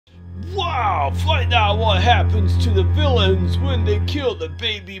Wow! Find out what happens to the villains when they kill the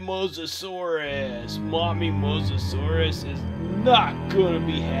baby Mosasaurus. Mommy Mosasaurus is not gonna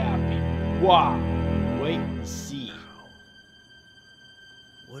be happy. Wow! Wait and see.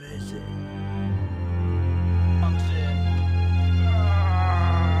 What is it?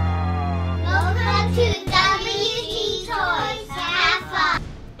 Welcome to WDToys. Have fun.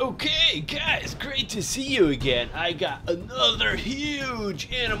 Okay, guys, great to see you again. I got another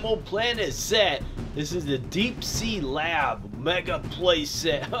huge Animal Planet set. This is the Deep Sea Lab Mega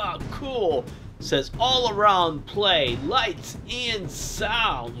Playset. Oh, cool. Says all around play, lights and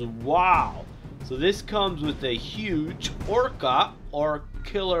sounds. Wow. So this comes with a huge orca or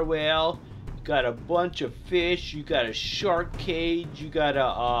killer whale. You got a bunch of fish. You got a shark cage. You got a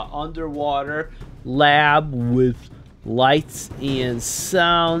underwater lab with lights and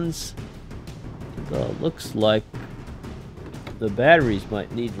sounds. Looks like the batteries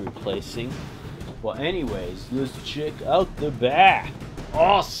might need replacing. Well, anyways, let's check out the back.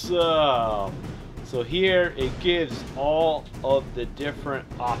 Awesome! So here it gives all of the different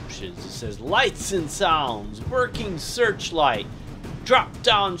options. It says lights and sounds, working searchlight, drop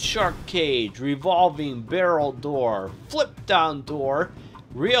down shark cage, revolving barrel door, flip down door,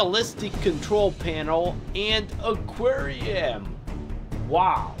 realistic control panel, and aquarium.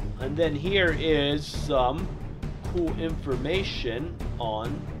 Wow. And then here is some cool information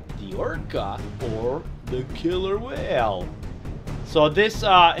on the orca or the killer whale. So this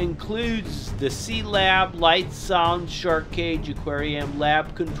includes the sea lab, light, sound, shark cage, aquarium,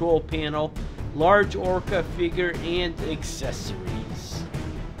 lab control panel, large orca figure, and accessories.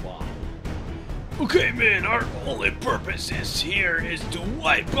 Wow. Okay, man, our only purpose here is to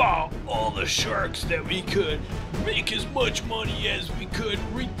wipe out all the sharks that we could, make as much money as we could,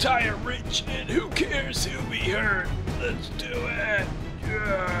 retire rich, and who cares who we hurt? Let's do it.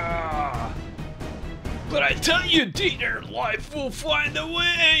 Yeah. But I tell you, Dieter, life will find a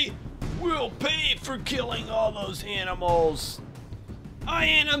way. We'll pay for killing all those animals.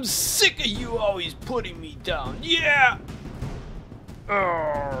 I'm sick of you always putting me down. Yeah.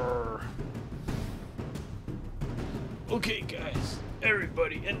 Okay, guys,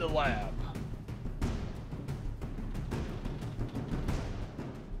 everybody in the lab.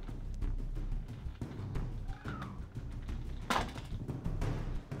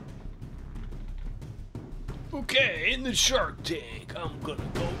 Okay, in the shark tank, I'm gonna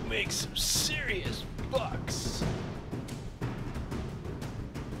go make some serious bucks.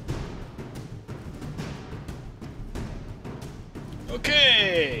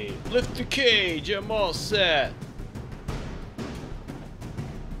 Okay, lift the cage, I'm all set.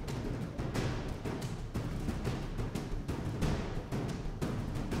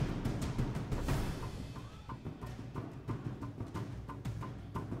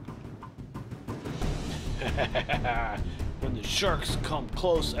 When the sharks come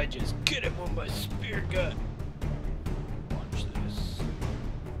close, I just get him with my spear gun. Watch this.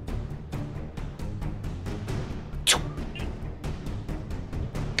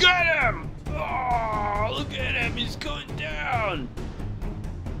 Got him! Oh, look at him, he's going down.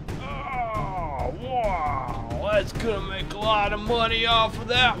 Oh, wow, that's gonna make a lot of money off of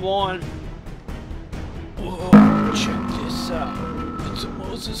that one. Whoa, check this out. It's a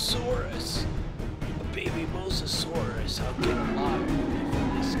Mosasaurus. Baby Mosasaurus, I'll get a lot of money from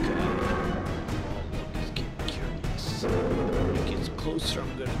this guy. Oh, look, he's getting curious. When he gets closer,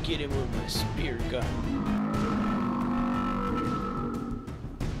 I'm gonna get him with my spear gun.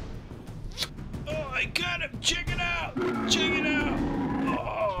 Oh, I got him! Check it out! Check it out!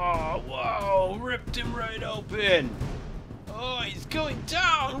 Oh, wow! Ripped him right open! Oh, he's going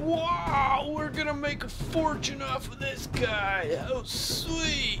down! Wow! We're gonna make a fortune off of this guy! How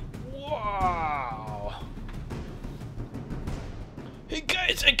sweet! Wow! Hey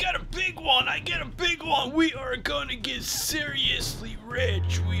guys, I got a big one! I got a big one! We are going to get seriously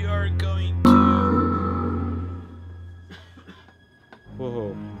rich! We are going to...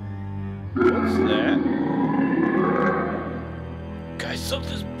 Whoa. What's that? Guys,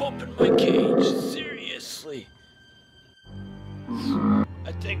 something's bumping my cage! Seriously!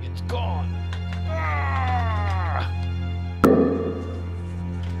 I think it's gone! Ah!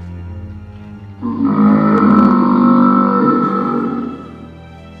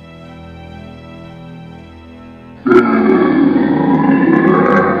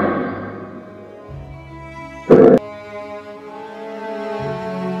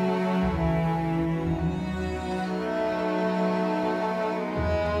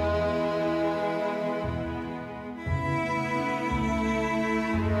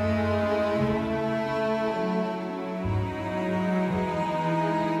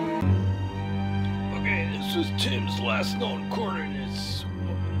 This was Tim's last known coordinates.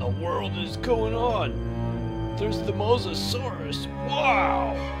 What in the world is going on? There's the Mosasaurus.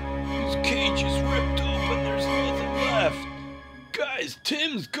 Wow! His cage is ripped open. There's nothing left. Guys,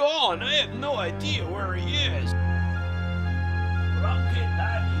 Tim's gone. I have no idea where he is. But I'm getting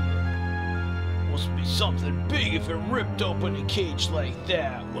out of here. Must be something big if it ripped open a cage like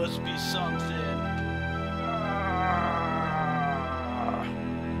that. Must be something.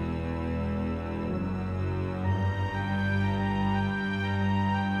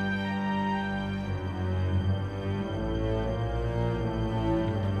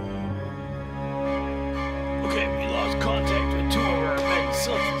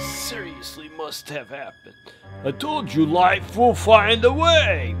 Must have happened. I told you life will find a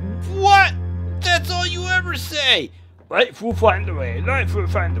way. What? That's all you ever say. Life will find a way. Life will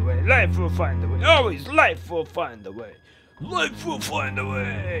find a way. Life will find a way. Always life will find a way. Life will find a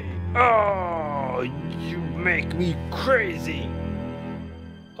way. Oh, you make me crazy.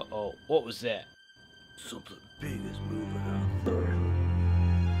 Uh-oh, what was that? Something big is moving out there.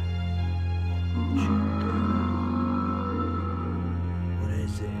 What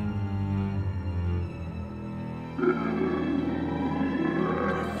is it? That's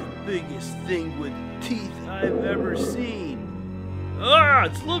the biggest thing with teeth I've ever seen. Ah,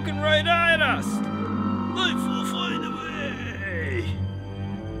 it's looking right at us. Life will find a way.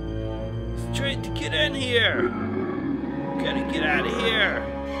 It's trying to get in here. Gotta get out of here.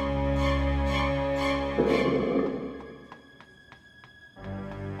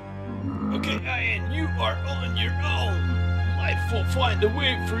 Okay, Ian, you are on your own. Life will find a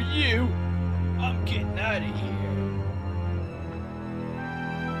way for you. I'm getting out of here.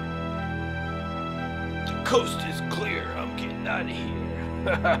 The coast is clear. I'm getting out of here.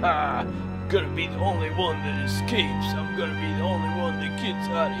 Gonna be the only one that escapes. I'm gonna be the only one that gets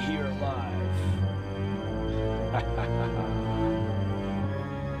out of here alive.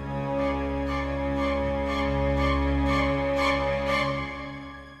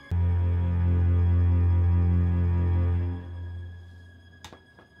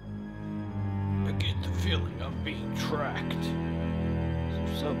 I get the feeling I'm being tracked. Is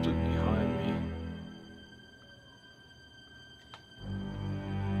there something behind me?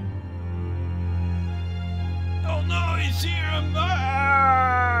 Oh no, he's here!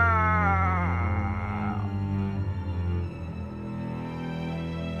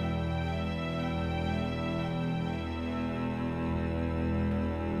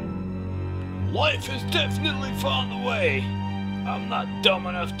 Life has definitely found a way. I'm not dumb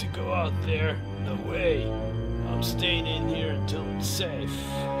enough to go out there. No way. I'm staying in here until it's safe.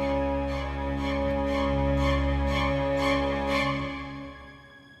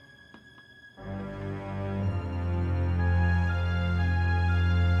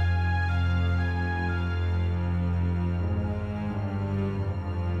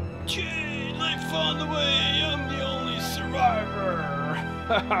 Gee, life found a way. I'm the only survivor.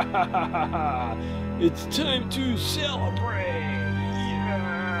 It's time to celebrate.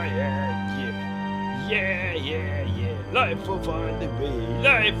 Yeah. Life will find a way.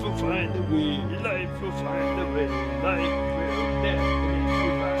 Life will find a way. Life will find a way. Life will definitely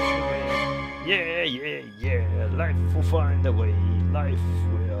find a way. Yeah. Life will find a way. Life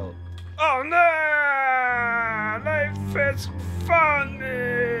will. Oh no! Life has found me.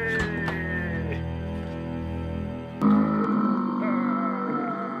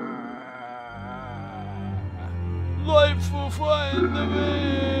 Life will find a way.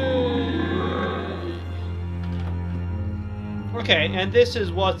 Okay, and this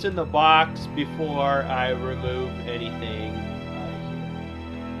is what's in the box before I remove anything out of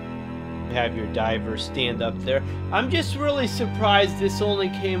here. Have your diver stand up there. I'm just really surprised this only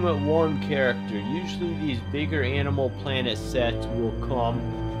came with one character. Usually these bigger Animal Planet sets will come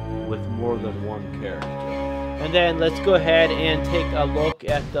with more than one character. And then let's go ahead and take a look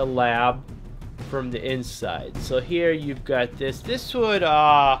at the lab from the inside. So here you've got this. This would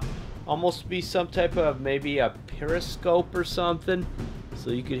almost be some type of maybe a periscope or something. So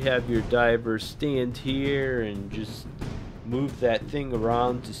you could have your diver stand here and just move that thing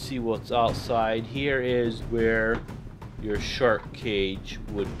around to see what's outside. Here is where your shark cage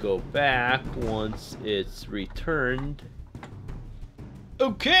would go back once it's returned.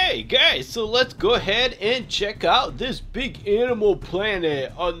 Okay guys, so let's go ahead and check out this big Animal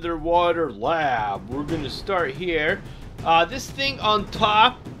Planet underwater lab. We're gonna start here. This thing on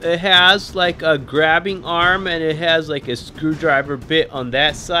top, it has like a grabbing arm and it has like a screwdriver bit on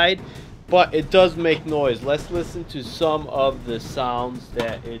that side, but it does make noise. Let's listen to some of the sounds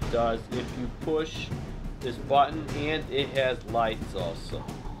that it does if you push this button, and it has lights also.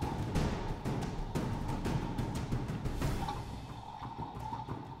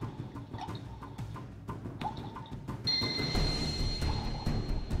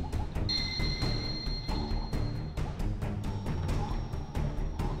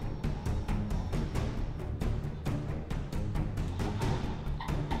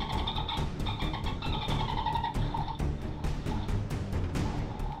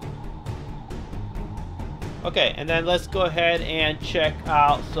 Okay, and then let's go ahead and check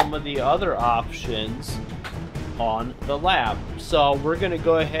out some of the other options on the lab. So we're gonna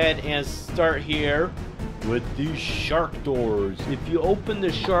go ahead and start here with these shark doors. If you open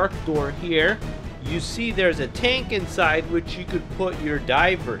the shark door here, you see there's a tank inside which you could put your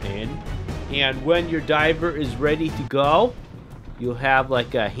diver in, and when your diver is ready to go, you'll have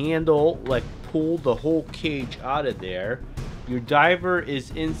like a handle, like pull the whole cage out of there. Your diver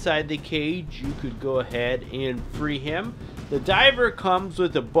is inside the cage. You could go ahead and free him. The diver comes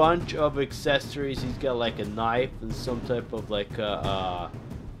with a bunch of accessories. He's got like a knife and some type of like wow,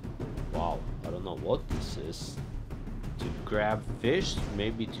 I don't know what this is. To grab fish,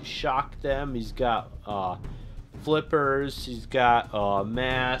 maybe to shock them. He's got flippers. He's got a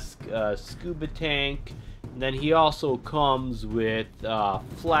mask, a scuba tank. And then he also comes with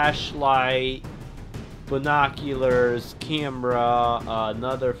flashlight, binoculars, camera,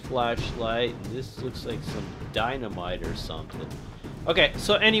 another flashlight. This looks like some dynamite or something. Okay,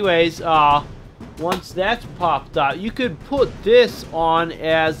 so anyways, once that's popped out, you could put this on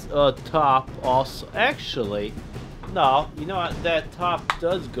as a top also. Actually, no, you know what, that top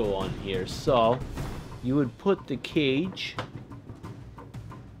does go on here. So you would put the cage,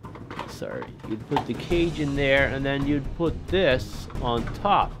 you'd put the cage in there, and then you'd put this on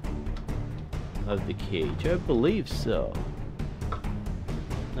top of the cage. I believe so.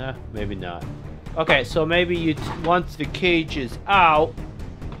 Maybe not. Okay, so maybe you once the cage is out,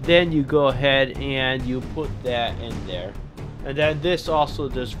 then you go ahead and you put that in there. And then this also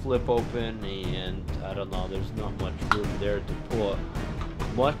does flip open, and I don't know, there's not much room there to put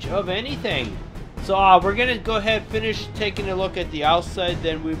much of anything. So we're gonna go ahead and finish taking a look at the outside,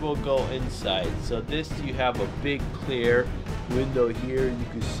 then we will go inside. So this, you have a big clear window here. You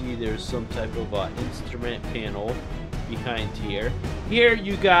can see there's some type of instrument panel behind here. Here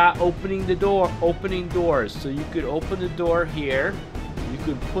you got opening doors. So you could open the door here. You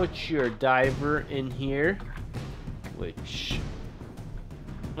could put your diver in here, which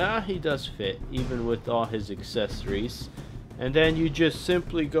he does fit even with all his accessories. And then you just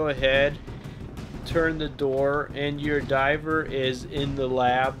simply go ahead, turn the door, and your diver is in the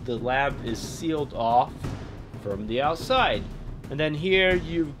lab. The lab is sealed off from the outside. And then here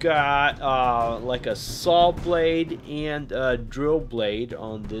you've got like a saw blade and a drill blade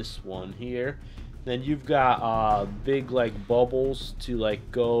on this one here. Then you've got big like bubbles to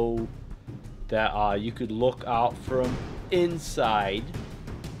like go that you could look out from inside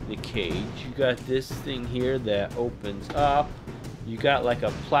the cage. You got this thing here that opens up. You got like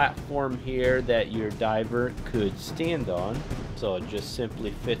a platform here that your diver could stand on. So it just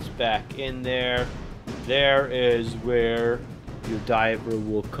simply fits back in there. There is where your diver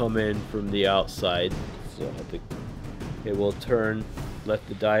will come in from the outside. So it will turn, let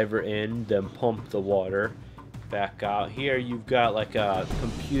the diver in, then pump the water back out. Here you've got like a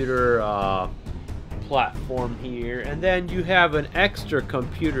computer platform here. And then you have an extra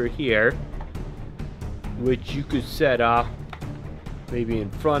computer here, which you could set up maybe in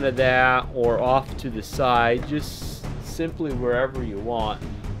front of that or off to the side, just simply wherever you want.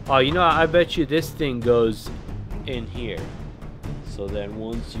 Oh, you know, I bet you this thing goes in here. So then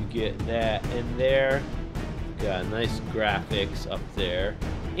once you get that in there, you got nice graphics up there.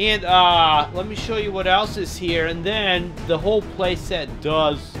 And let me show you what else is here. And then the whole playset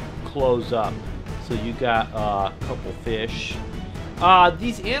does close up. So you got a couple fish.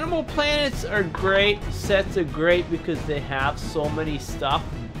 These Animal Planets are great. Sets are great because they have so many stuff,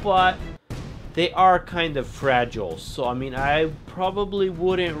 but they are kind of fragile. So I mean, I probably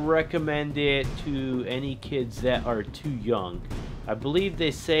wouldn't recommend it to any kids that are too young. I believe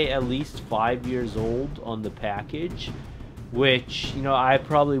they say at least 5 years old on the package, which, you know, I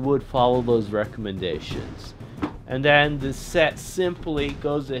probably would follow those recommendations. And then the set simply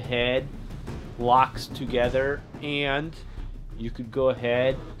goes ahead, locks together, and you could go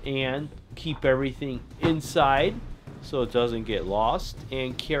ahead and keep everything inside so it doesn't get lost,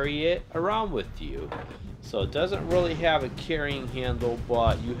 and carry it around with you. So it doesn't really have a carrying handle,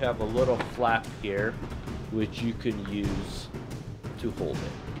 but you have a little flap here which you can use to hold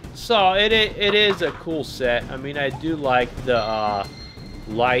it. So it is a cool set. I mean, I do like the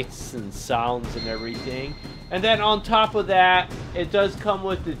lights and sounds and everything. And then on top of that, it does come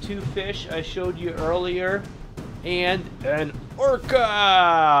with the 2 fish I showed you earlier and an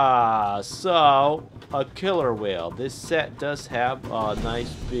orca. So a killer whale. This set does have a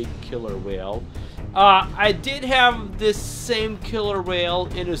nice big killer whale. I did have this same killer whale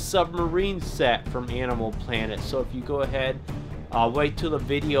in a submarine set from Animal Planet. So if you go ahead, wait till the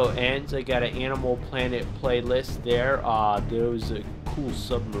video ends. I got an Animal Planet playlist there. There was a cool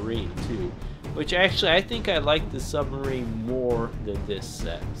submarine too. which actually I think I like the submarine more than this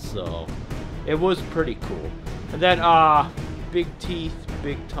set, so it was pretty cool. And then big teeth,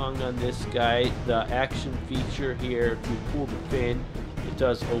 big tongue on this guy. The action feature here, if you pull the fin, it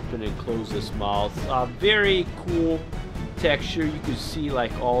does open and close this mouth. Very cool texture. You can see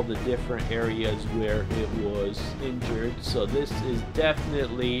like all the different areas where it was injured, so this is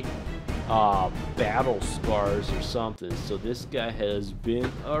definitely battle scars or something, so this guy has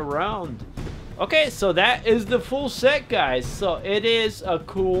been around. Okay, so that is the full set, guys. So it is a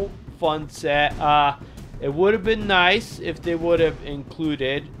cool, fun set. It would have been nice if they would have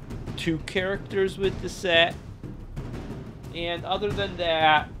included 2 characters with the set, and other than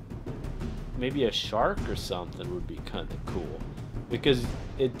that, maybe a shark or something would be kind of cool, because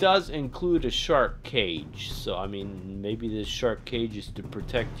it does include a shark cage. So I mean, maybe this shark cage is to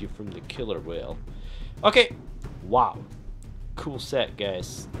protect you from the killer whale. Okay, wow, cool set,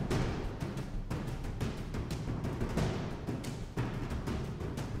 guys.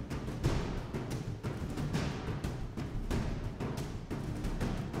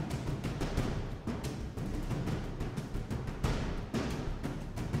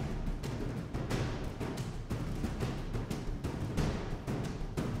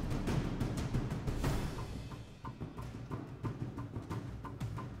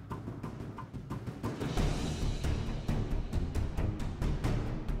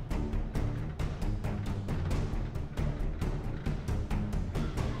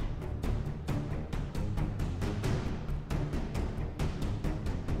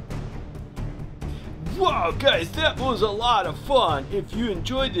 Wow, guys, that was a lot of fun. If you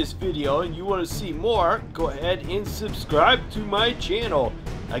enjoyed this video and you want to see more, go ahead and subscribe to my channel.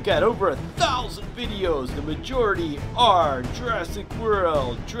 I got over 1,000 videos. The majority are Jurassic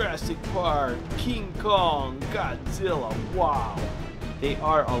World, Jurassic Park, King Kong, Godzilla. Wow, they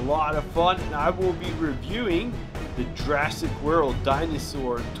are a lot of fun, and I will be reviewing the Jurassic World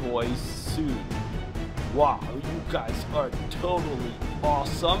dinosaur toys soon. Wow, you guys are totally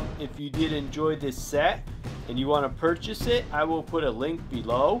awesome. If you did enjoy this set and you want to purchase it, I will put a link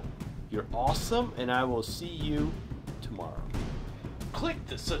below. You're awesome, and I will see you tomorrow. Click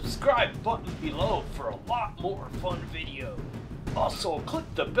the subscribe button below for a lot more fun videos. Also, click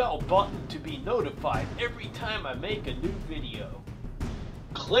the bell button to be notified every time I make a new video.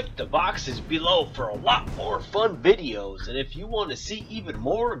 Click the boxes below for a lot more fun videos, and if you want to see even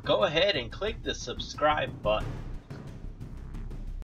more, go ahead and click the subscribe button.